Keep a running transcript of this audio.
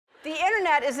The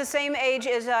internet is the same age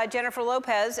as Jennifer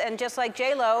Lopez, and just like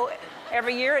J-Lo,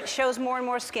 every year it shows more and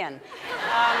more skin.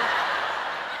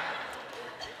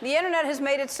 The internet has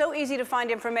made it so easy to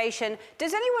find information.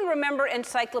 Does anyone remember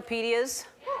encyclopedias?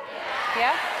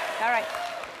 Yeah? All right.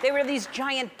 They were these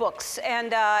giant books and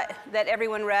that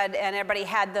everyone read, and everybody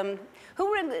had them.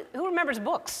 Who remembers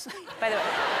books, by the way?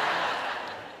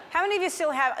 How many of you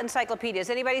still have encyclopedias?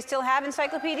 Anybody still have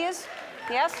encyclopedias?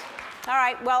 Yes? All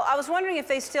right. Well, I was wondering if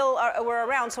they still were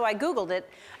around, so I Googled it.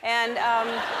 And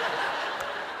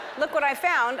look what I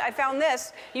found. I found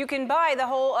this. You can buy the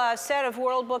whole set of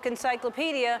World Book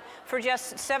Encyclopedia for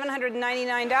just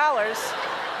 $799.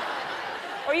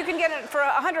 Or you can get it for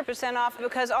 100% off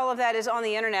because all of that is on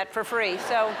the internet for free.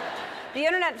 So the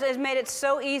internet has made it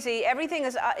so easy. Everything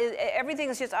is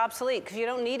just obsolete because you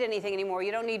don't need anything anymore.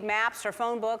 You don't need maps or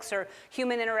phone books or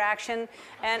human interaction.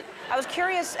 And I was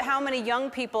curious how many young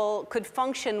people could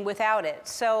function without it.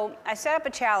 So I set up a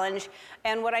challenge,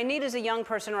 and what I need is a young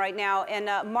person right now. And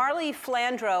Marley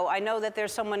Flandro, I know that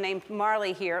there's someone named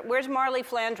Marley here. Where's Marley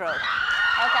Flandro?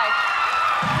 Okay.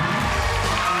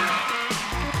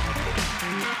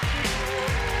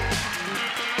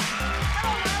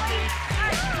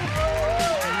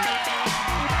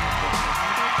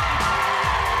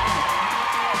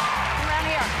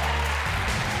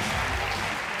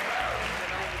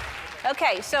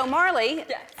 Okay, so Marley,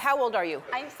 yes. How old are you?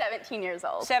 I'm 17 years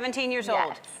old. 17 years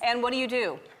old. And what do you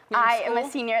do? I am a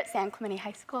senior at San Clemente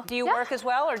High School. Do you work as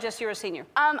well, or just you're a senior?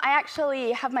 I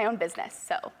actually have my own business,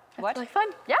 so that's really fun.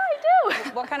 Yeah, I do.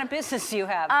 What kind of business do you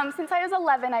have? Since I was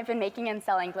 11, I've been making and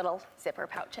selling little zipper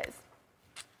pouches.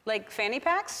 Like fanny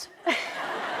packs?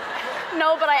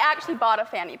 No, but I actually bought a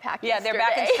fanny pack yesterday. They're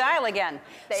back in style again.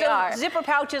 They are. Zipper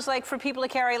pouches, like for people to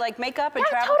carry like makeup and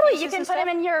travel totally. pieces You can and put stuff?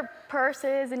 them in your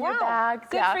purses and your bags.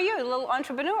 Good for you, a little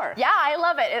entrepreneur. Yeah, I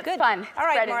love it. It's fun. All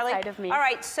right, Spread Marley. inside of me. All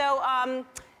right, so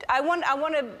I want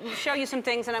to show you some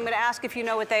things, and I'm going to ask if you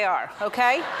know what they are.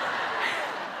 Okay?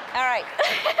 All right.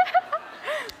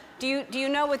 Do you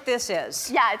know what this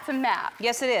is? Yeah, it's a map.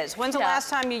 Yes, it is. When's the last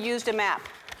time you used a map?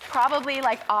 Probably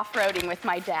like off-roading with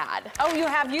my dad. Oh, you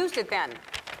have used it then?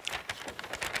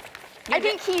 I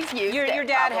think he's used it. Your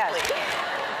dad probably.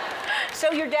 has.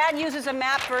 So your dad uses a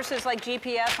map versus like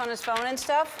GPS on his phone and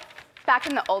stuff? Back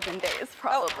in the olden days,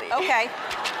 probably. Oh, okay.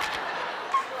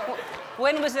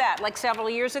 When was that? Like several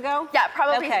years ago? Yeah,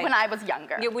 probably when I was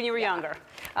younger. Yeah, when you were younger,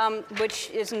 which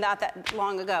is not that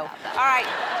long ago. All right.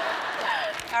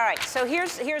 All right. So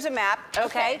here's a map.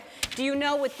 Okay. Do you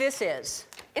know what this is?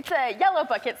 It's a yellow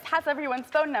book. It has everyone's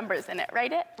phone numbers in it,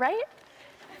 right?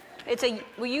 It's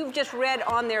well, you've just read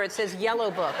on there, it says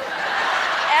yellow book.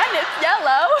 And it's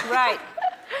yellow. Right.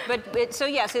 But so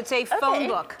yes, it's a phone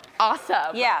book.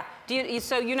 Awesome. Yeah.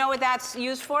 So you know what that's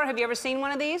used for? Have you ever seen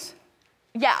one of these?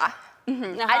 Yeah.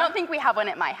 Mm-hmm. I don't think we have one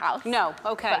at my house. No.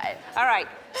 Okay. But. All right.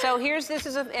 So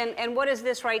and what is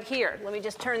this right here? Let me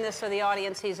just turn this so the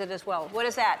audience sees it as well. What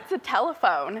is that? It's a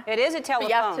telephone. It is a telephone.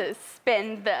 But you have to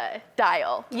spin the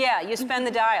dial. Yeah, you spin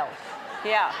the dial.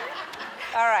 Yeah.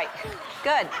 All right.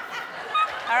 Good.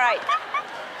 All right.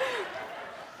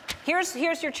 Here's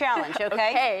your challenge, okay?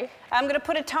 Okay. I'm going to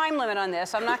put a time limit on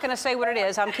this. I'm not going to say what it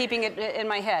is. I'm keeping it in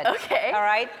my head. Okay. All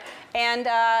right? And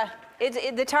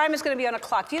the time is going to be on a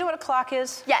clock. Do you know what a clock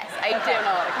is? Yes, I do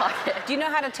know what a clock is. Do you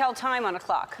know how to tell time on a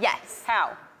clock? Yes.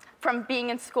 How? From being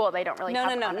in school, they don't really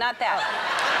have No, not that.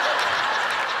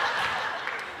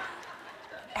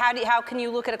 How can you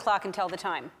look at a clock and tell the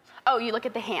time? Oh, you look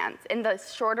at the hands, and the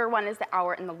shorter one is the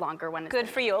hour, and the longer one is Good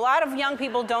for you. A lot of young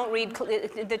people don't read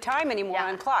the time anymore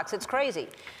on clocks. It's crazy.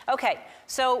 Okay,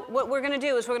 so what we're going to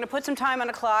do is we're going to put some time on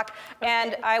a clock,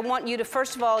 and I want you to,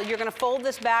 first of all, you're going to fold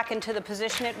this back into the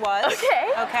position it was.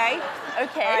 Okay. Okay?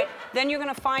 Okay. All right. Then you're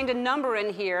going to find a number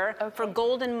in here for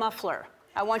golden muffler.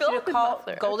 I want you to call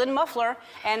golden muffler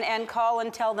and call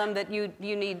and tell them that you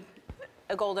need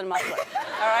a golden muffler.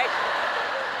 All right?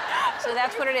 So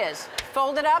that's what it is.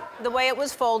 Fold it up the way it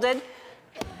was folded.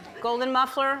 Golden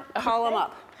muffler, call them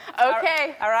up.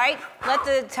 Okay. All right? Let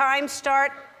the time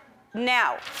start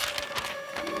now.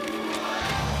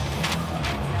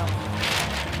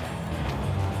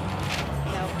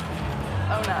 No.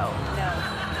 Oh, no. No.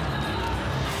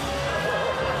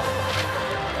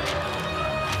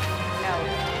 No.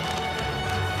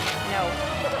 No.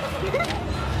 Okay.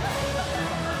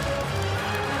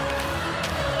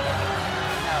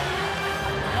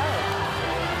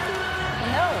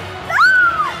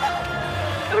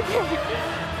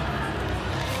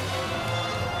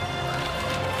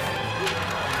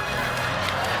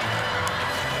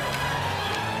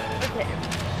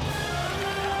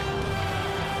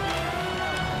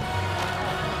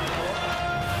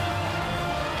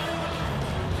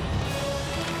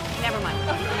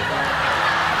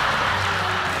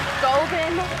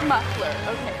 Muffler,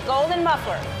 okay. Golden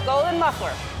muffler, golden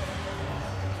muffler.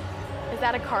 Is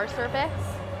that a car service?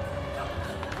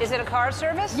 Is it a car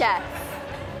service? Yes.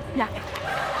 Yeah.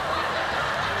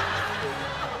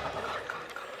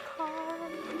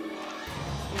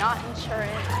 Not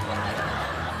insurance.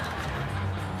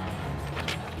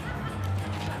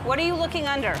 What are you looking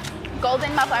under?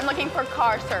 Golden muffler, I'm looking for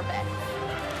car service.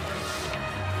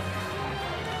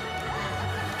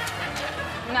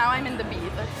 Now I'm in the B's.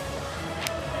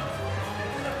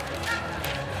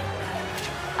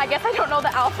 I guess I don't know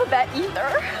the alphabet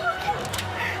either.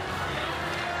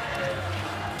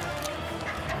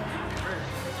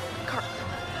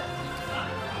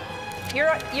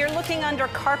 You're looking under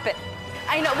carpet.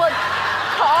 I know, well,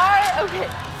 car, okay.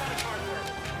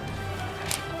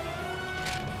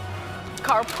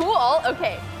 Carpool,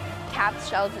 okay. Caps,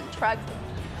 shelves, and trucks.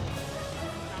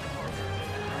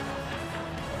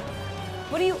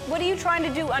 What are you trying to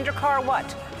do under car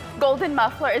what? Golden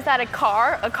muffler, is that a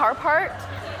car part?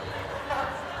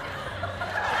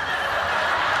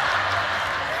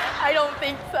 I don't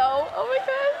think so. Oh my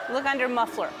God. Look under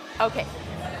muffler. Okay.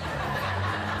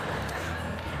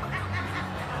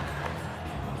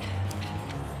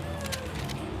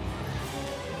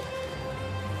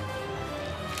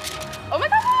 Oh my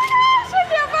gosh, I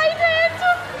can't find it.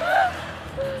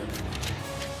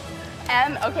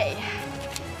 M, okay.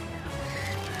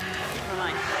 Never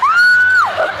mind.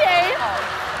 Okay.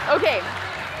 Okay.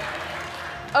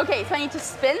 Okay, so I need to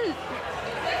spin.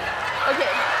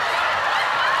 Okay.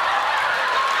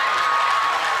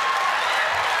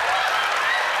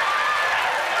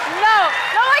 No,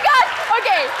 oh my God.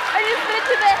 Okay, I need to spin it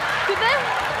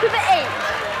to the 8.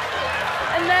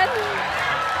 And then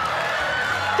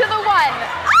to the 1. Oh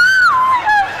my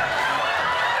gosh.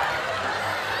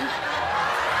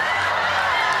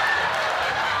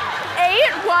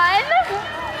 8,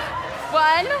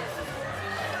 1,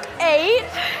 8.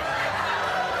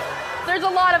 There's a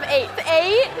lot of 8s.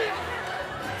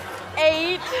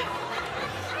 8,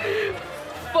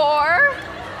 4,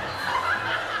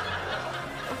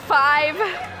 5,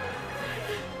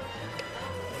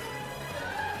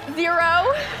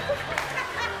 0.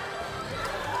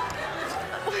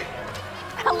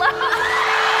 Hello.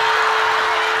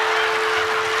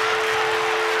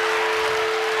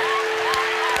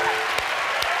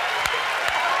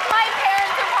 My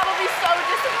parents are probably so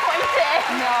disappointed.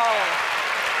 No.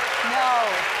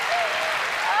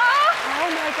 Oh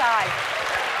my God.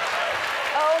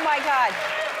 Oh my God.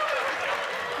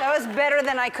 That was better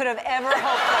than I could have ever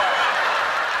hoped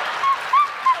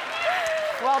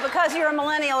for. Well, because you're a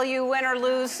millennial, you win or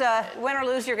lose,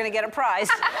 you're going to get a prize.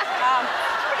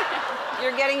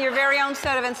 You're getting your very own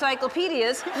set of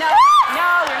encyclopedias. No,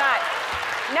 you're not.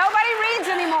 Nobody reads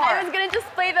anymore. I was going to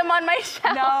display them on my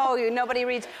shelf. No, nobody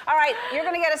reads. All right, you're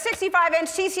going to get a 65-inch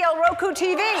TCL Roku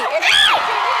TV. It's